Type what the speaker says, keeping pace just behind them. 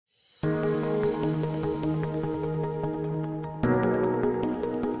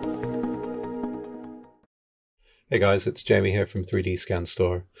Hey guys, it's Jamie here from 3D Scan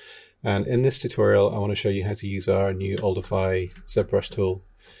Store, and in this tutorial I want to show you how to use our new Oldify ZBrush tool.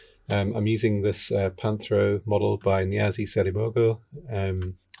 I'm using this Panthro model by Niazi Serimogo,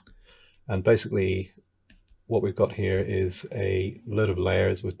 and basically what we've got here is a load of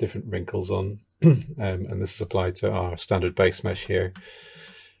layers with different wrinkles on, and this is applied to our standard base mesh here.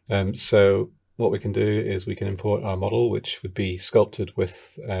 So what we can do is we can import our model, which would be sculpted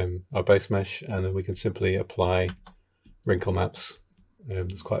with our base mesh, and then we can simply apply wrinkle maps.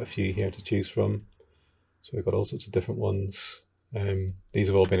 There's quite a few here to choose from. So we've got all sorts of different ones. These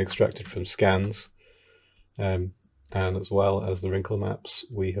have all been extracted from scans. And as well as the wrinkle maps,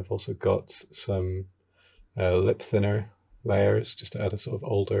 we have also got some lip thinner layers, just to add a sort of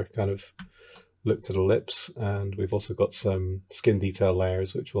older kind of look to the lips. And we've also got some skin detail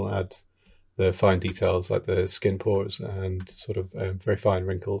layers, which will add the fine details like the skin pores and sort of very fine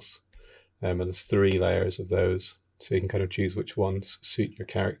wrinkles. And there's 3 layers of those, so you can kind of choose which ones suit your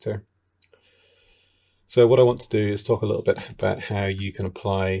character. So what I want to do is talk a little bit about how you can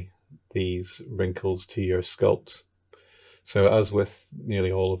apply these wrinkles to your sculpt. So as with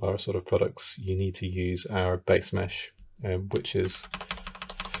nearly all of our sort of products, you need to use our base mesh, which is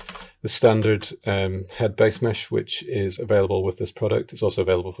the standard head base mesh, which is available with this product. It's also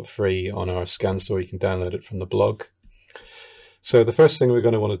available for free on our scan store. You can download it from the blog. So the first thing we're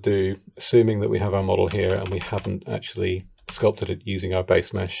going to want to do, assuming that we have our model here and we haven't actually sculpted it using our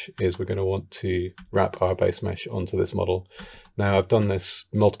base mesh, is we're going to want to wrap our base mesh onto this model. Now I've done this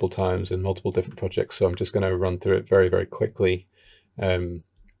multiple times in multiple different projects, so I'm just going to run through it very, very quickly. And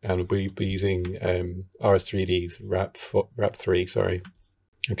we'll be using RS3D's wrap 3, sorry.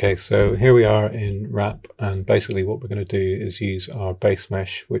 Okay, so here we are in wrap, and basically what we're going to do is use our base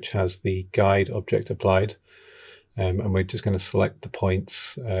mesh, which has the guide object applied, and we're just going to select the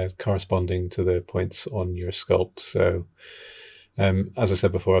points corresponding to the points on your sculpt. So as I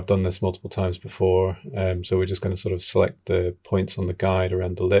said before, I've done this multiple times before, so we're just going to sort of select the points on the guide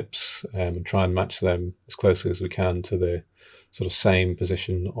around the lips and try and match them as closely as we can to the sort of same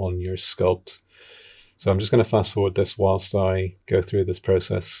position on your sculpt. So I'm just going to fast forward this whilst I go through this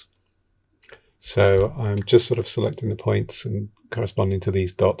process. So I'm just sort of selecting the points and corresponding to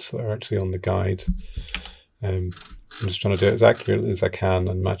these dots that are actually on the guide. I'm just trying to do it as accurately as I can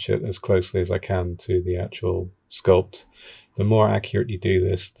and match it as closely as I can to the actual sculpt. The more accurate you do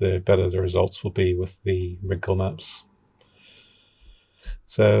this, the better the results will be with the wrinkle maps.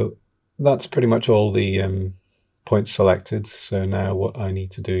 So that's pretty much all the points selected. So now what I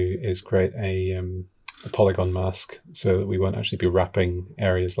need to do is create a polygon mask so that we won't actually be wrapping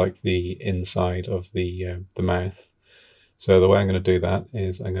areas like the inside of the mouth. So the way I'm going to do that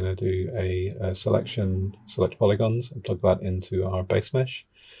is I'm going to do a select polygons and plug that into our base mesh,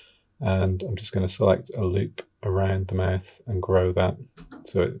 and I'm just going to select a loop around the mouth and grow that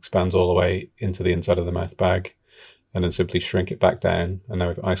so it expands all the way into the inside of the mouth bag, and then simply shrink it back down, and now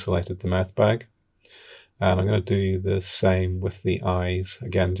we've isolated the mouth bag. And I'm going to do the same with the eyes.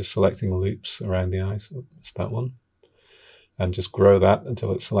 Again, just selecting loops around the eyes. Oh, missed that one. And just grow that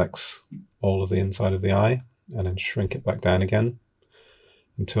until it selects all of the inside of the eye, and then shrink it back down again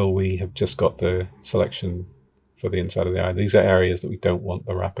until we have just got the selection for the inside of the eye. These are areas that we don't want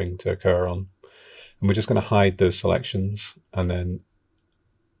the wrapping to occur on. And we're just going to hide those selections and then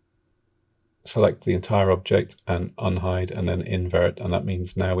select the entire object and unhide and then invert, and that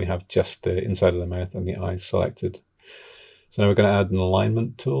means now we have just the inside of the mouth and the eyes selected. So now we're going to add an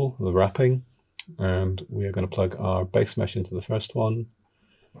alignment tool, the wrapping, and we are going to plug our base mesh into the first one,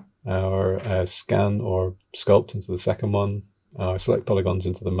 our scan or sculpt into the second one, our select polygons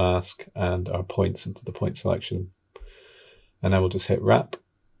into the mask, and our points into the point selection. And now we'll just hit wrap,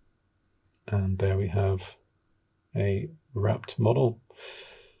 and there we have a wrapped model.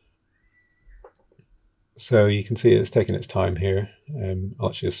 So you can see it's taking its time here. I'll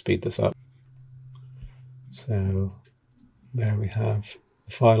actually just speed this up. So there we have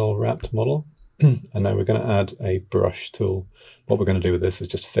the final wrapped model. And now we're going to add a brush tool. What we're going to do with this is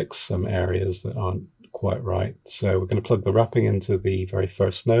just fix some areas that aren't quite right. So we're going to plug the wrapping into the very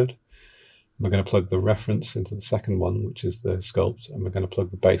first node. We're going to plug the reference into the second one, which is the sculpt, and we're going to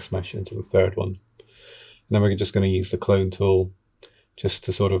plug the base mesh into the third one. And then we're just going to use the clone tool just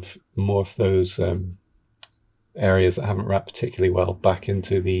to sort of morph those areas that haven't wrapped particularly well back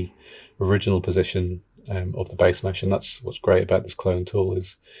into the original position of the base mesh. And that's what's great about this clone tool,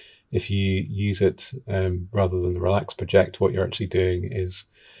 is if you use it rather than the relax project, what you're actually doing is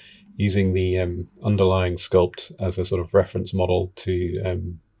using the underlying sculpt as a sort of reference model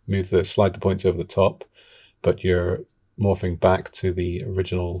to slide the points over the top, but you're morphing back to the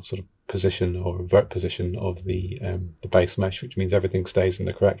original sort of position or vert position of the base mesh, which means everything stays in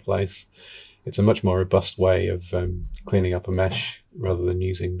the correct place. It's a much more robust way of cleaning up a mesh rather than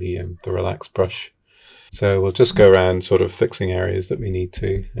using the relax brush. So we'll just go around sort of fixing areas that we need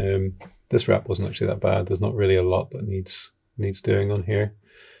to. This wrap wasn't actually that bad. There's not really a lot that needs doing on here.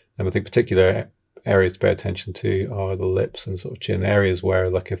 And I think particular areas to pay attention to are the lips and sort of chin, areas where,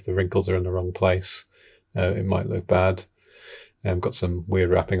 like, if the wrinkles are in the wrong place, it might look bad. Got some weird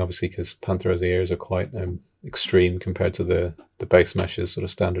wrapping, obviously, because Panthero's ears are quite extreme compared to the base mesh's sort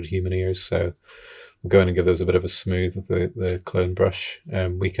of standard human ears. So we'll go in and give those a bit of a smooth with the clone brush.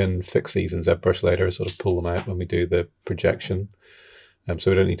 We can fix these in ZBrush later, sort of pull them out when we do the projection.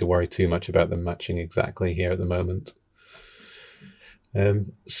 So we don't need to worry too much about them matching exactly here at the moment.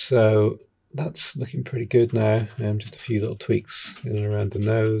 So that's looking pretty good now. Just a few little tweaks in and around the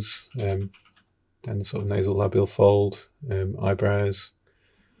nose, and the sort of nasal labial fold, eyebrows,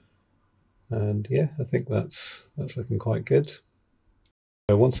 and yeah, I think that's looking quite good.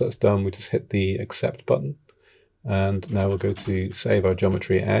 So once that's done, we just hit the accept button, and now we'll go to save our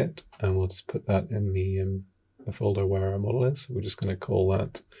geometry out, and we'll just put that in the folder where our model is. We're just going to call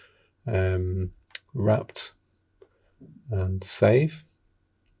that wrapped and save.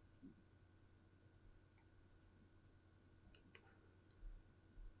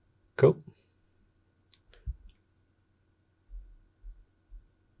 Cool.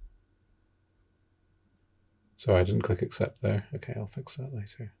 Sorry, I didn't click accept there. Okay, I'll fix that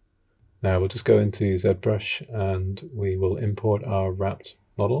later. Now we'll just go into ZBrush and we will import our wrapped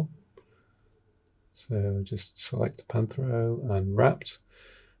model. So just select Panthero and wrapped.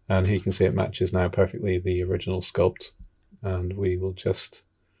 And here you can see it matches now perfectly the original sculpt. And we will just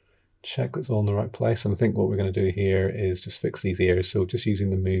check it's all in the right place. And I think what we're going to do here is just fix these ears. So just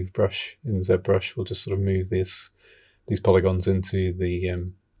using the move brush in ZBrush, we'll just sort of move these polygons into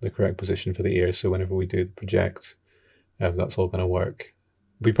the correct position for the ears. So whenever we do the project, that's all going to work.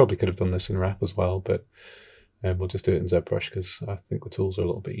 We probably could have done this in wrap as well, but we'll just do it in ZBrush because I think the tools are a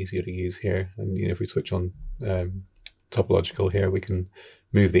little bit easier to use here. And if we switch on topological here, we can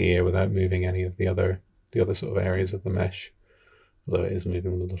move the ear without moving any of the other sort of areas of the mesh. Although it is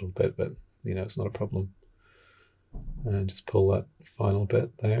moving them a little bit, but it's not a problem. And just pull that final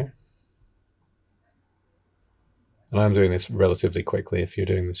bit there. And I'm doing this relatively quickly. If you're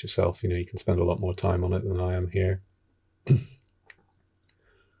doing this yourself, you can spend a lot more time on it than I am here.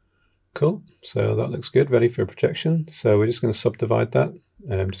 Cool, so that looks good, ready for projection. So we're just going to subdivide that,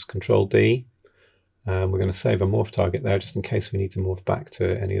 just Control D. We're going to save a morph target there just in case we need to morph back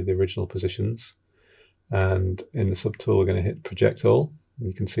to any of the original positions. And in the subtool, we're going to hit Project All. And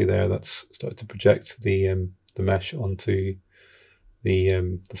you can see there that's started to project the mesh onto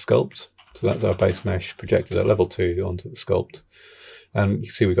the sculpt. So that's our base mesh projected at level 2 onto the sculpt. And you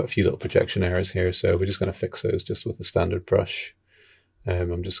can see we've got a few little projection errors here, so we're just going to fix those just with the standard brush.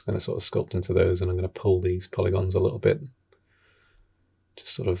 I'm just going to sort of sculpt into those, and I'm going to pull these polygons a little bit.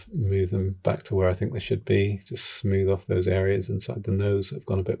 Just sort of move them back to where I think they should be. Just smooth off those areas inside the nose that have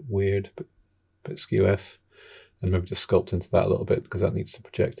gone a bit weird, a bit skew-f. And maybe just sculpt into that a little bit because that needs to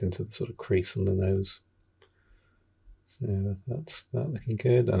project into the sort of crease on the nose. So that's that looking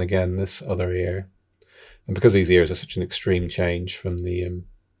good. And again, this other ear. And because these ears are such an extreme change from the,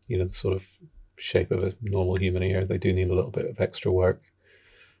 the sort of shape of a normal human ear, they do need a little bit of extra work.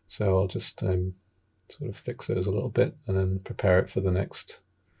 So I'll just sort of fix those a little bit and then prepare it for the next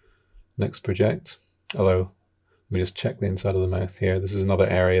project. Although, let me just check the inside of the mouth here. This is another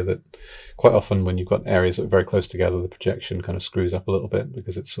area that quite often when you've got areas that are very close together, the projection kind of screws up a little bit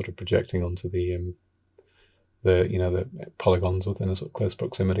because it's sort of projecting onto the polygons within a sort of close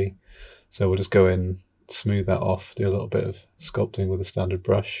proximity. So we'll just go in, smooth that off, do a little bit of sculpting with a standard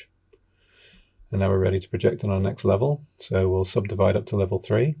brush. And now we're ready to project on our next level. So we'll subdivide up to level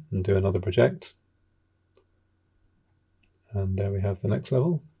 3 and do another project. And there we have the next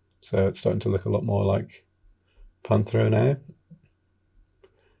level. So it's starting to look a lot more like Panthero now.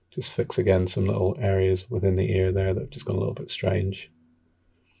 Just fix again some little areas within the ear there that have just gone a little bit strange.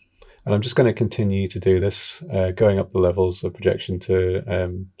 And I'm just going to continue to do this, going up the levels of projection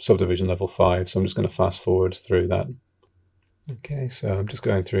to subdivision level 5. So I'm just going to fast forward through that. Okay, so I'm just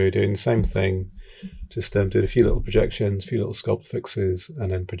going through doing the same thing, just doing a few little projections, a few little sculpt fixes,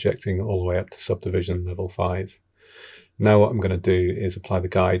 and then projecting all the way up to subdivision level 5. Now what I'm going to do is apply the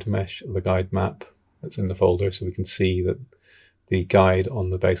guide mesh, or the guide map that's in the folder, so we can see that the guide on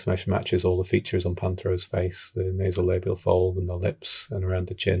the base mesh matches all the features on Panthero's face, the nasal labial fold and the lips and around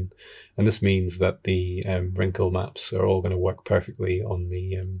the chin. And this means that the wrinkle maps are all going to work perfectly on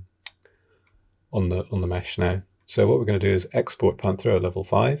the mesh now. So what we're going to do is export Panthero level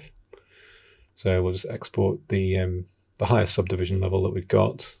 5, So we'll just export the highest subdivision level that we've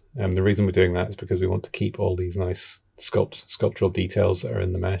got. The reason we're doing that is because we want to keep all these nice sculptural details that are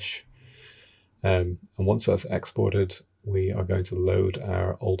in the mesh. And once that's exported, we are going to load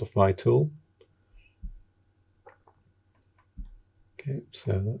our Oldify tool. Okay,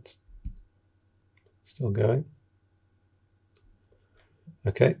 so that's still going.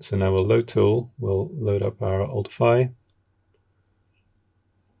 Okay, so now we'll load tool, we'll load up our Oldify.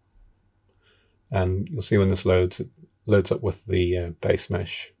 And you'll see when this loads, it loads up with the base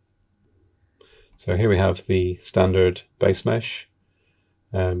mesh. So here we have the standard base mesh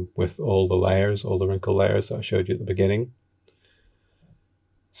with all the layers, all the wrinkle layers that I showed you at the beginning.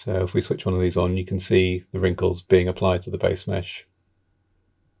 So if we switch one of these on, you can see the wrinkles being applied to the base mesh.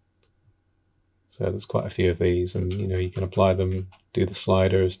 So there's quite a few of these, and you can apply them, do the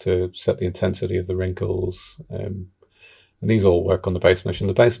sliders to set the intensity of the wrinkles. And these all work on the base mesh. And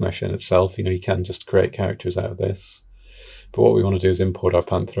the base mesh in itself, you can just create characters out of this. But what we want to do is import our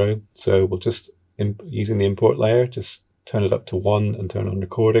panthro. So we'll just, using the import layer, just turn it up to 1 and turn on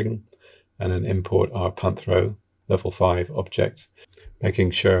recording, and then import our panthro level 5 object,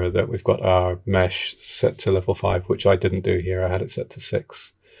 making sure that we've got our mesh set to level 5, which I didn't do here. I had it set to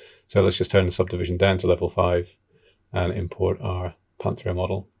 6. So let's just turn the subdivision down to level 5 and import our panthro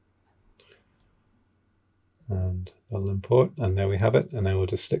model. And that'll import, and there we have it. And then we'll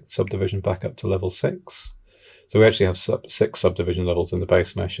just stick the subdivision back up to level 6. So we actually have 6 subdivision levels in the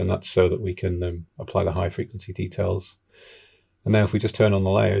base mesh, and that's so that we can apply the high frequency details. And now if we just turn on the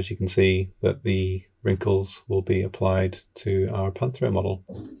layers, you can see that the wrinkles will be applied to our panthro model.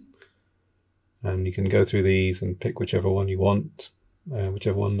 And you can go through these and pick whichever one you want,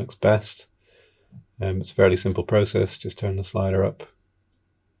 whichever one looks best. It's a fairly simple process. Just turn the slider up.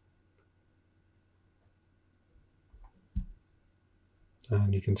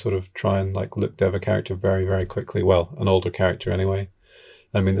 And you can sort of try and look dev a character very, very quickly. Well, an older character anyway.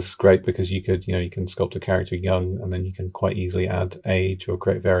 I mean, this is great because you could, you can sculpt a character young, and then you can quite easily add age or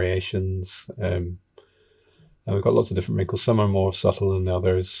create variations. And we've got lots of different wrinkles. Some are more subtle than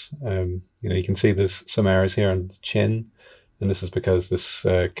others. You can see there's some areas here under the chin, and this is because this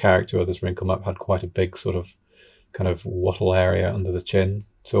character or this wrinkle map had quite a big sort of kind of wattle area under the chin.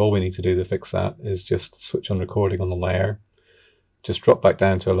 So all we need to do to fix that is just switch on recording on the layer. Just drop back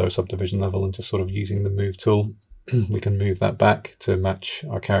down to a lower subdivision level, and just sort of using the move tool, we can move that back to match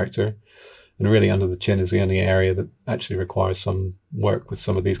our character. And really under the chin is the only area that actually requires some work with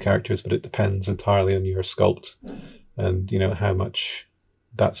some of these characters, but it depends entirely on your sculpt and how much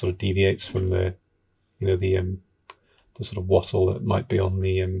that sort of deviates from the the sort of wattle that might be on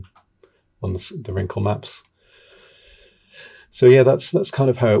the wrinkle maps. So yeah, that's kind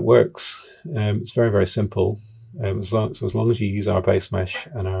of how it works. It's very, very simple. As long as you use our base mesh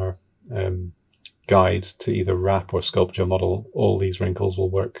and our guide to either wrap or sculpt your model, all these wrinkles will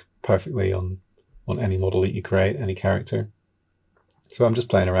work perfectly on any model that you create, any character. So I'm just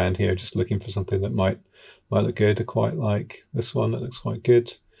playing around here, just looking for something that might look good. I quite like this one. It looks quite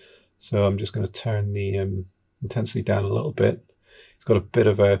good. So I'm just going to turn the intensity down a little bit. It's got a bit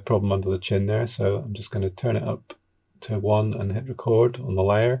of a problem under the chin there, so I'm just going to turn it up to 1 and hit record on the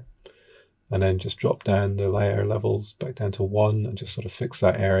layer. And then just drop down the layer levels back down to 1 and just sort of fix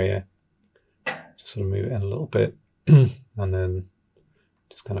that area. Just sort of move it in a little bit and then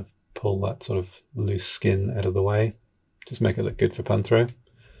just kind of pull that sort of loose skin out of the way. Just make it look good for panthro.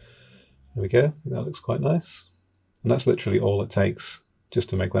 There we go. That looks quite nice. And that's literally all it takes just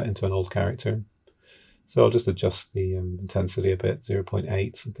to make that into an old character. So I'll just adjust the intensity a bit,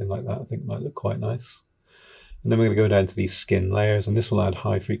 0.8, something like that. I think might look quite nice. And then we're going to go down to these skin layers, and this will add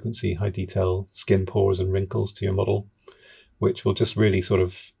high frequency, high detail skin pores and wrinkles to your model, which will just really sort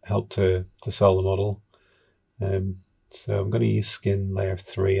of help to sell the model. So I'm going to use skin layer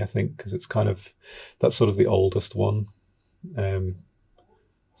 3, I think, because it's that's sort of the oldest one.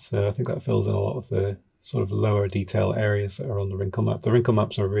 So I think that fills in a lot of the sort of lower detail areas that are on the wrinkle map. The wrinkle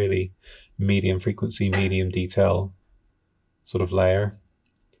maps are really medium frequency, medium detail sort of layer.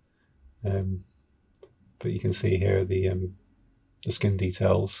 But you can see here the skin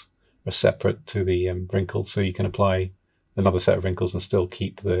details are separate to the wrinkles, so you can apply another set of wrinkles and still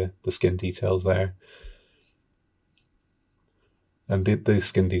keep the skin details there. And these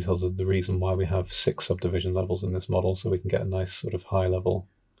skin details are the reason why we have 6 subdivision levels in this model, so we can get a nice sort of high level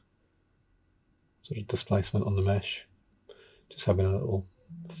sort of displacement on the mesh. Just having a little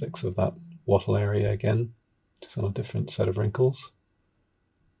fix of that wattle area again, just on a different set of wrinkles.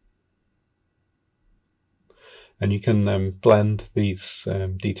 And you can blend these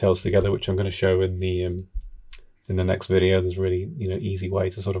details together, which I'm going to show in the in the next video, there's a really easy way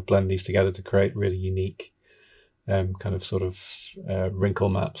to sort of blend these together to create really unique kind of sort of wrinkle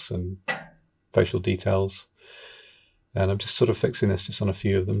maps and facial details. And I'm just sort of fixing this just on a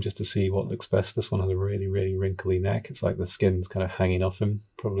few of them just to see what looks best. This one has a really, really wrinkly neck. It's like the skin's kind of hanging off him.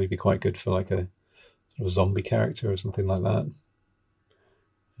 Probably be quite good for like a sort of zombie character or something like that.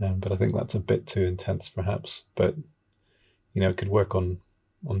 But I think that's a bit too intense perhaps. But it could work on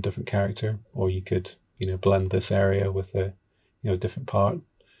different character, or you could blend this area with a different part.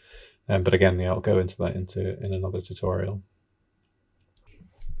 But again, I'll go into that in another tutorial.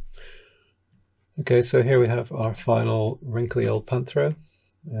 Okay, so here we have our final wrinkly old panthro.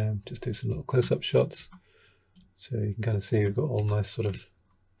 Just do some little close-up shots. So you can kind of see we've got all nice sort of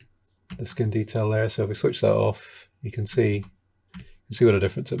the skin detail there. So if we switch that off, you can see what a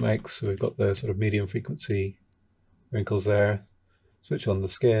difference it makes. So we've got the sort of medium frequency wrinkles there. Switch on the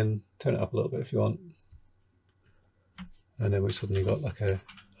skin, turn it up a little bit if you want. And then we've suddenly got like a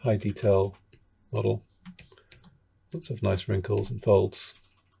high detail model. Lots of nice wrinkles and folds.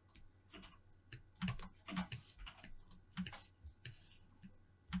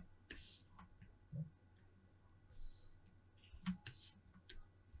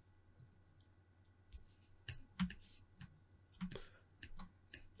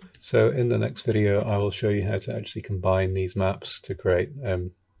 So in the next video, I will show you how to actually combine these maps to create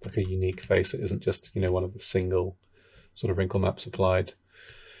like a unique face that isn't just one of the single sort of wrinkle maps applied.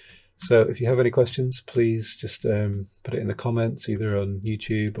 So if you have any questions, please just put it in the comments either on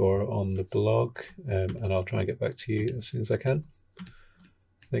YouTube or on the blog, and I'll try and get back to you as soon as I can.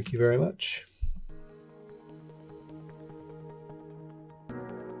 Thank you very much.